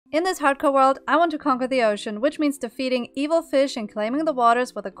In this hardcore world, I want to conquer the ocean, which means defeating evil fish and claiming the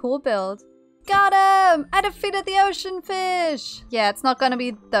waters with a cool build. Got him! I defeated the ocean fish! Yeah, it's not gonna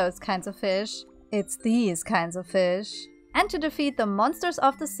be those kinds of fish. It's these kinds of fish. And to defeat the monsters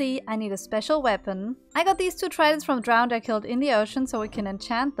of the sea, I need a special weapon. I got these 2 tridents from drowned I killed in the ocean, so we can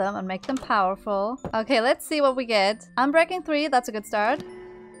enchant them and make them powerful. Okay, let's see what we get. Unbreaking 3, that's a good start.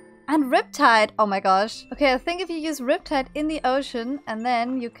 And Riptide! Oh my gosh. Okay, I think if you use Riptide in the ocean, and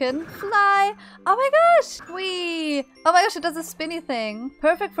then you can fly. Oh my gosh! Whee! Oh my gosh, it does a spinny thing.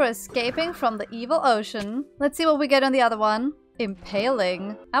 Perfect for escaping from the evil ocean. Let's see what we get on the other one.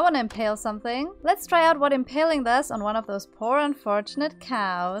 Impaling. I want to impale something. Let's try out what impaling does on one of those poor unfortunate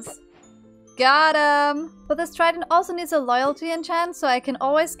cows. Got him! But this trident also needs a loyalty enchant, so I can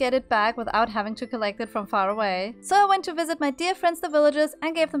always get it back without having to collect it from far away. So I went to visit my dear friends the villagers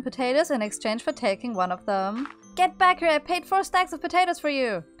and gave them potatoes in exchange for taking one of them. Get back here, I paid 4 stacks of potatoes for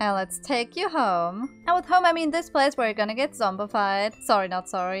you! And let's take you home. And with home I mean this place where you're gonna get zombified. Sorry, not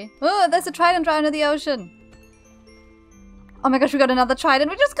sorry. Oh, there's a trident drowned in the ocean! Oh my gosh, we got another trident!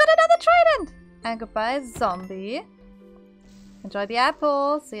 We just got another trident! And goodbye, zombie. Enjoy the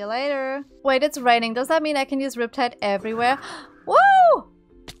apple. See you later. Wait, it's raining. Does that mean I can use Riptide everywhere? Woo!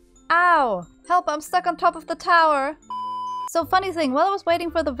 Ow! Help, I'm stuck on top of the tower. So funny thing, while I was waiting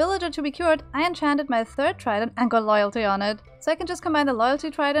for the villager to be cured, I enchanted my 3rd trident and got loyalty on it. So I can just combine the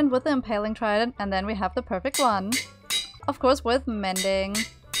loyalty trident with the impaling trident and then we have the perfect one. Of course, with mending.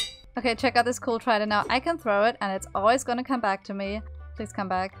 Okay, check out this cool trident now. I can throw it and it's always gonna come back to me. Please come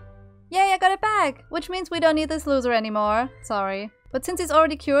back. Yay, I got it back! Which means we don't need this loser anymore. Sorry. But since he's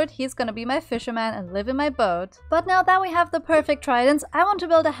already cured, he's gonna be my fisherman and live in my boat. But now that we have the perfect tridents, I want to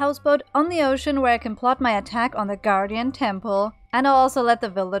build a houseboat on the ocean where I can plot my attack on the Guardian Temple. And I'll also let the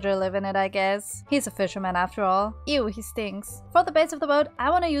villager live in it, I guess. He's a fisherman after all. Ew, he stinks. For the base of the boat, I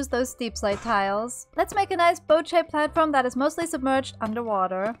want to use those steep slate tiles. Let's make a nice boat-shaped platform that is mostly submerged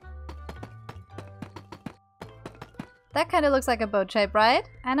underwater. That kind of looks like a boat shape, right?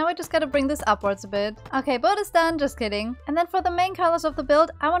 And now we just gotta bring this upwards a bit. Okay, boat is done, just kidding. And then for the main colors of the build,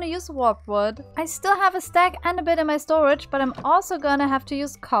 I want to use warped wood. I still have a stack and a bit in my storage, but I'm also gonna have to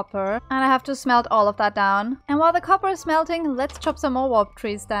use copper. And I have to smelt all of that down. And while the copper is smelting, let's chop some more warped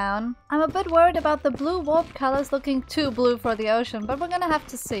trees down. I'm a bit worried about the blue warped colors looking too blue for the ocean, but we're gonna have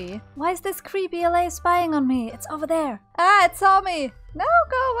to see. Why is this creepy LA spying on me? It's over there. Ah, it saw me! No,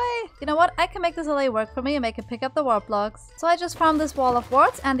 go away! You know what? I can make this LA work for me and make it pick up the warp blocks. So I just found this wall of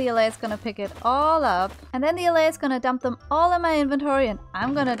warts and the LA is gonna pick it all up. And then the LA is gonna dump them all in my inventory and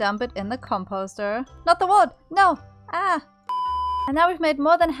I'm gonna dump it in the composter. Not the wood! No! Ah! And now we've made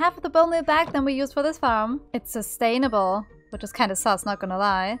more than half of the bone meal back than we used for this farm. It's sustainable, which is kinda sus, not gonna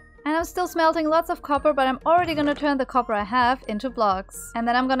lie. And I'm still smelting lots of copper, but I'm already gonna turn the copper I have into blocks. And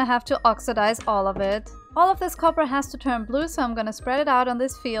then I'm gonna have to oxidize all of it. All of this copper has to turn blue, so I'm gonna spread it out on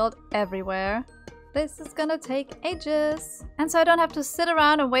this field everywhere. This is gonna take ages. And so I don't have to sit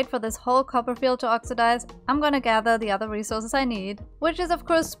around and wait for this whole copper field to oxidize, I'm gonna gather the other resources I need. Which is of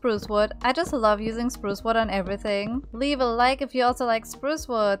course spruce wood. I just love using spruce wood on everything. Leave a like if you also like spruce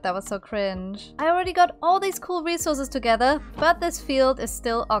wood. That was so cringe. I already got all these cool resources together, but this field is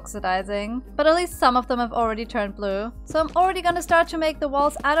still oxidizing. But at least some of them have already turned blue. So I'm already gonna start to make the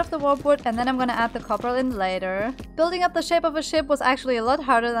walls out of the warp wood and then I'm gonna add the copper in later. Building up the shape of a ship was actually a lot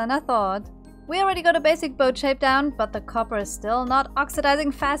harder than I thought. We already got a basic boat shape down, but the copper is still not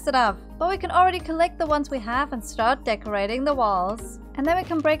oxidizing fast enough. But we can already collect the ones we have and start decorating the walls. And then we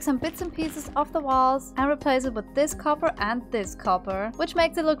can break some bits and pieces off the walls and replace it with this copper and this copper, which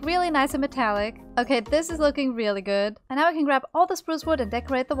makes it look really nice and metallic. Okay, this is looking really good. And now we can grab all the spruce wood and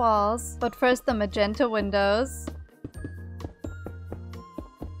decorate the walls. But first the magenta windows.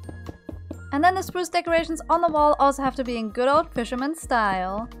 And then the spruce decorations on the wall also have to be in good old fisherman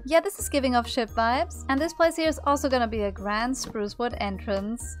style. Yeah, this is giving off ship vibes. And this place here is also gonna be a grand spruce wood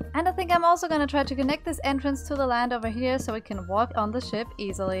entrance. And I think I'm also gonna try to connect this entrance to the land over here so we can walk on the ship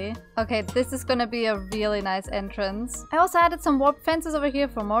easily. Okay, this is gonna be a really nice entrance. I also added some warped fences over here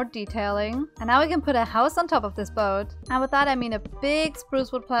for more detailing. And now we can put a house on top of this boat. And with that I mean a big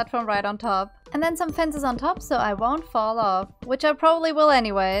spruce wood platform right on top. And then some fences on top so I won't fall off. Which I probably will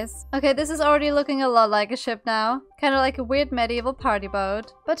anyways. Okay, this is already looking a lot like a ship now. Kind of like a weird medieval party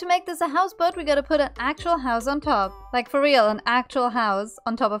boat. But to make this a houseboat, we gotta put an actual house on top. Like for real, an actual house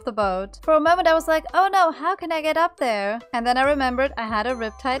on top of the boat. For a moment I was like, oh no, how can I get up there? And then I remembered I had a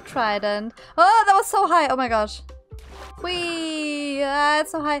riptide trident. Oh, that was so high! Oh my gosh. Whee! Ah,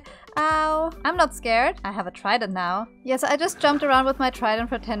 it's so high. Ow. I'm not scared. I have a trident now. Yes, I just jumped around with my trident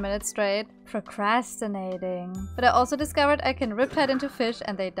for 10 minutes straight. Procrastinating. But I also discovered I can riptide into fish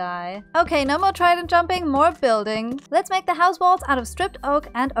and they die. Okay, no more trident jumping, more building. Let's make the house walls out of stripped oak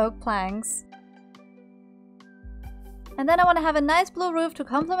and oak planks. And then I want to have a nice blue roof to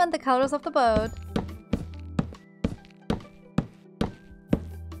complement the colors of the boat.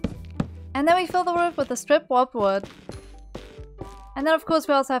 And then we fill the roof with the stripped warped wood. And then of course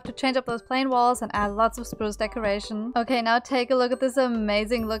we also have to change up those plain walls and add lots of spruce decoration. Okay, now take a look at this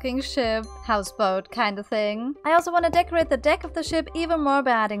amazing looking ship. Houseboat kind of thing. I also want to decorate the deck of the ship even more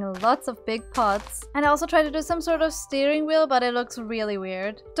by adding lots of big pots. And I also try to do some sort of steering wheel, but it looks really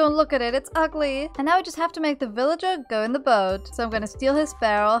weird. Don't look at it, it's ugly. And now we just have to make the villager go in the boat. So I'm gonna steal his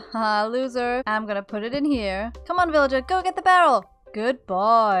barrel. Haha, loser. I'm gonna put it in here. Come on villager, go get the barrel. Good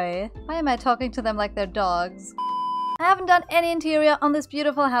boy. Why am I talking to them like they're dogs? I haven't done any interior on this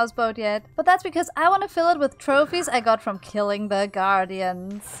beautiful houseboat yet, but that's because I want to fill it with trophies I got from killing the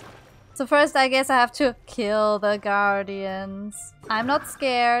guardians. So first I guess I have to kill the guardians. I'm not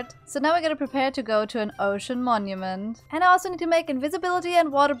scared. So now we gotta prepare to go to an ocean monument. And I also need to make invisibility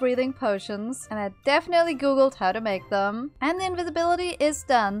and water breathing potions. And I definitely googled how to make them. And the invisibility is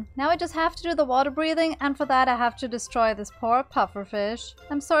done. Now I just have to do the water breathing, and for that I have to destroy this poor pufferfish.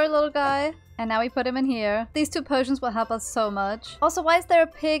 I'm sorry little guy. And now we put him in here. These two potions will help us so much. Also, why is there a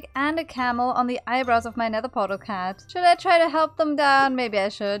pig and a camel on the eyebrows of my nether portal cat? Should I try to help them down? Maybe I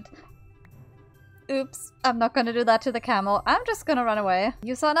should. Oops, I'm not gonna do that to the camel. I'm just gonna run away.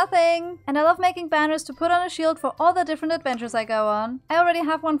 You saw nothing. And I love making banners to put on a shield for all the different adventures I go on. I already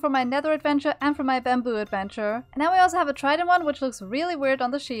have one for my nether adventure and for my bamboo adventure. And now we also have a trident one, which looks really weird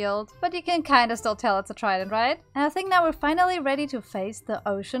on the shield. But you can kinda still tell it's a trident, right? And I think now we're finally ready to face the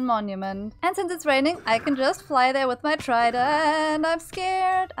ocean monument. And since it's raining, I can just fly there with my trident. I'm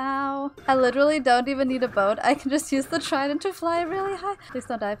scared. Ow. I literally don't even need a boat. I can just use the trident to fly really high. Please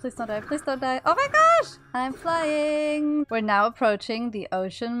don't die, please don't die, please don't die. Oh my god! I'm flying! We're now approaching the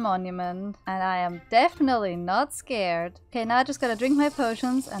ocean monument, and I am definitely not scared. Okay, now I just gotta drink my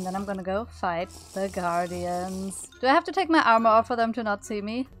potions, and then I'm gonna go fight the guardians. Do I have to take my armor off for them to not see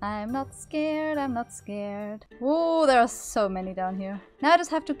me? I'm not scared, I'm not scared. Whoa, there are so many down here. Now I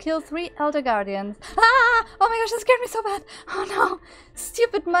just have to kill 3 elder guardians. Ah! Oh my gosh, that scared me so bad! Oh no!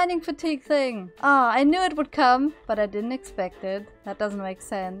 Stupid mining fatigue thing! Ah, I knew it would come, but I didn't expect it. That doesn't make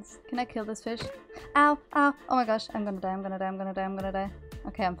sense. Can I kill this fish? Ow! Ow! Oh my gosh, I'm gonna die, I'm gonna die, I'm gonna die, I'm gonna die.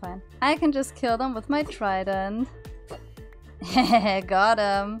 Okay, I'm fine. I can just kill them with my trident. Got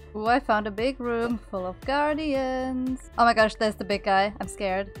him. Ooh, I found a big room full of guardians. Oh my gosh, there's the big guy. I'm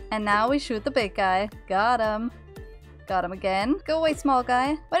scared. And now we shoot the big guy. Got him. Got him again. Go away, small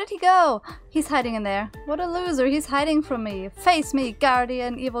guy. Where did he go? He's hiding in there. What a loser. He's hiding from me. Face me,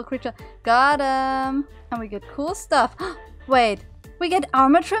 guardian, evil creature. Got him. And we get cool stuff. Wait, we get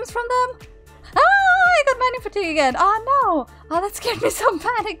armor trims from them? Ah, I got mining fatigue again. Oh no. Oh, that scared me so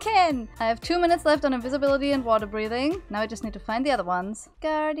bad again. I have 2 minutes left on invisibility and water breathing. Now I just need to find the other ones.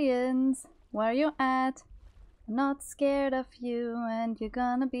 Guardians, where are you at? I'm not scared of you and you're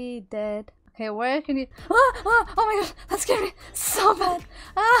gonna be dead. Okay, where can you... Ah, ah, oh my gosh, that scared me so bad.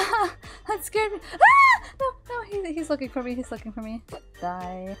 Ah, that scared me. Ah, no, he's looking for me, he's looking for me.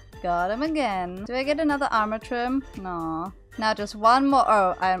 Die. Got him again. Do I get another armor trim? No. Now just one more.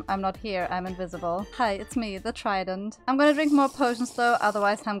 Oh, I'm not here. I'm invisible. Hi, it's me, the trident. I'm gonna drink more potions though,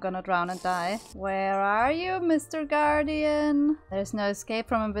 otherwise I'm gonna drown and die. Where are you, Mr. Guardian? There's no escape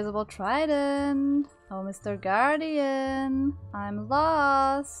from invisible trident. Oh, Mr. Guardian. I'm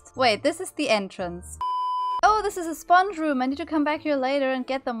lost. Wait, this is the entrance. Oh, this is a sponge room. I need to come back here later and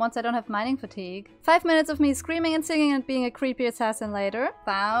get them once I don't have mining fatigue. 5 minutes of me screaming and singing and being a creepy assassin later.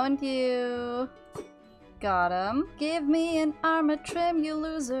 Found you. Got him. Give me an armor trim, you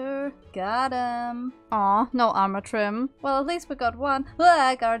loser. Got him. Aw, no armor trim. Well, at least we got one.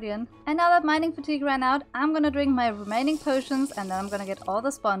 Ah, guardian. And now that mining fatigue ran out, I'm gonna drink my remaining potions and then I'm gonna get all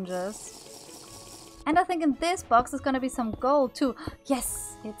the sponges. And I think in this box is gonna be some gold too.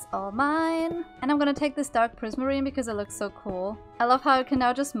 Yes, it's all mine. And I'm gonna take this dark prismarine because it looks so cool. I love how I can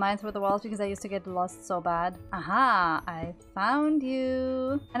now just mine through the walls because I used to get lost so bad. Aha, I found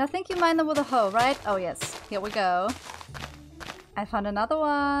you. And I think you mine them with a hoe, right? Oh yes, here we go. I found another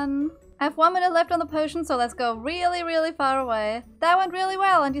one. I have 1 minute left on the potion, so let's go really, really far away. That went really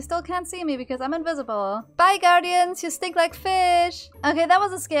well, and you still can't see me because I'm invisible. Bye, guardians! You stink like fish! Okay, that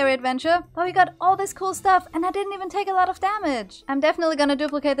was a scary adventure, but we got all this cool stuff, and I didn't even take a lot of damage. I'm definitely gonna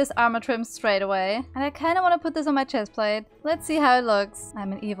duplicate this armor trim straight away, and I kinda wanna put this on my chest plate. Let's see how it looks.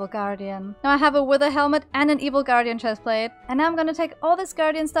 I'm an evil guardian. Now I have a wither helmet and an evil guardian chest plate, and now I'm gonna take all this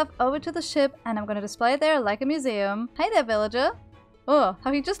guardian stuff over to the ship, and I'm gonna display it there like a museum. Hey there, villager. Oh,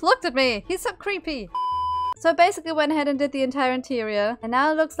 how he just looked at me! He's so creepy! So I basically went ahead and did the entire interior, and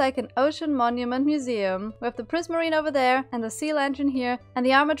now it looks like an ocean monument museum. We have the prismarine over there, and the sea lantern here, and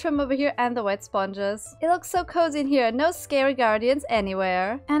the armor trim over here, and the wet sponges. It looks so cozy in here, no scary guardians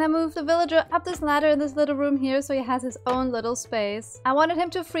anywhere. And I moved the villager up this ladder in this little room here, so he has his own little space. I wanted him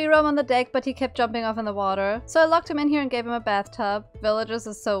to free roam on the deck, but he kept jumping off in the water. So I locked him in here and gave him a bathtub. Villagers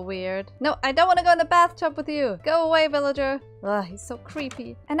are so weird. No, I don't want to go in the bathtub with you. Go away, villager. Ugh, he's so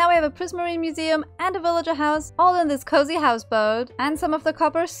creepy. And now we have a prismarine museum and a villager house, all in this cozy houseboat. And some of the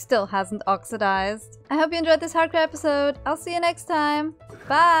copper still hasn't oxidized. I hope you enjoyed this hardcore episode. I'll see you next time.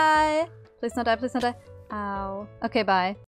 Bye! Please don't die, please don't die. Ow. Okay, bye.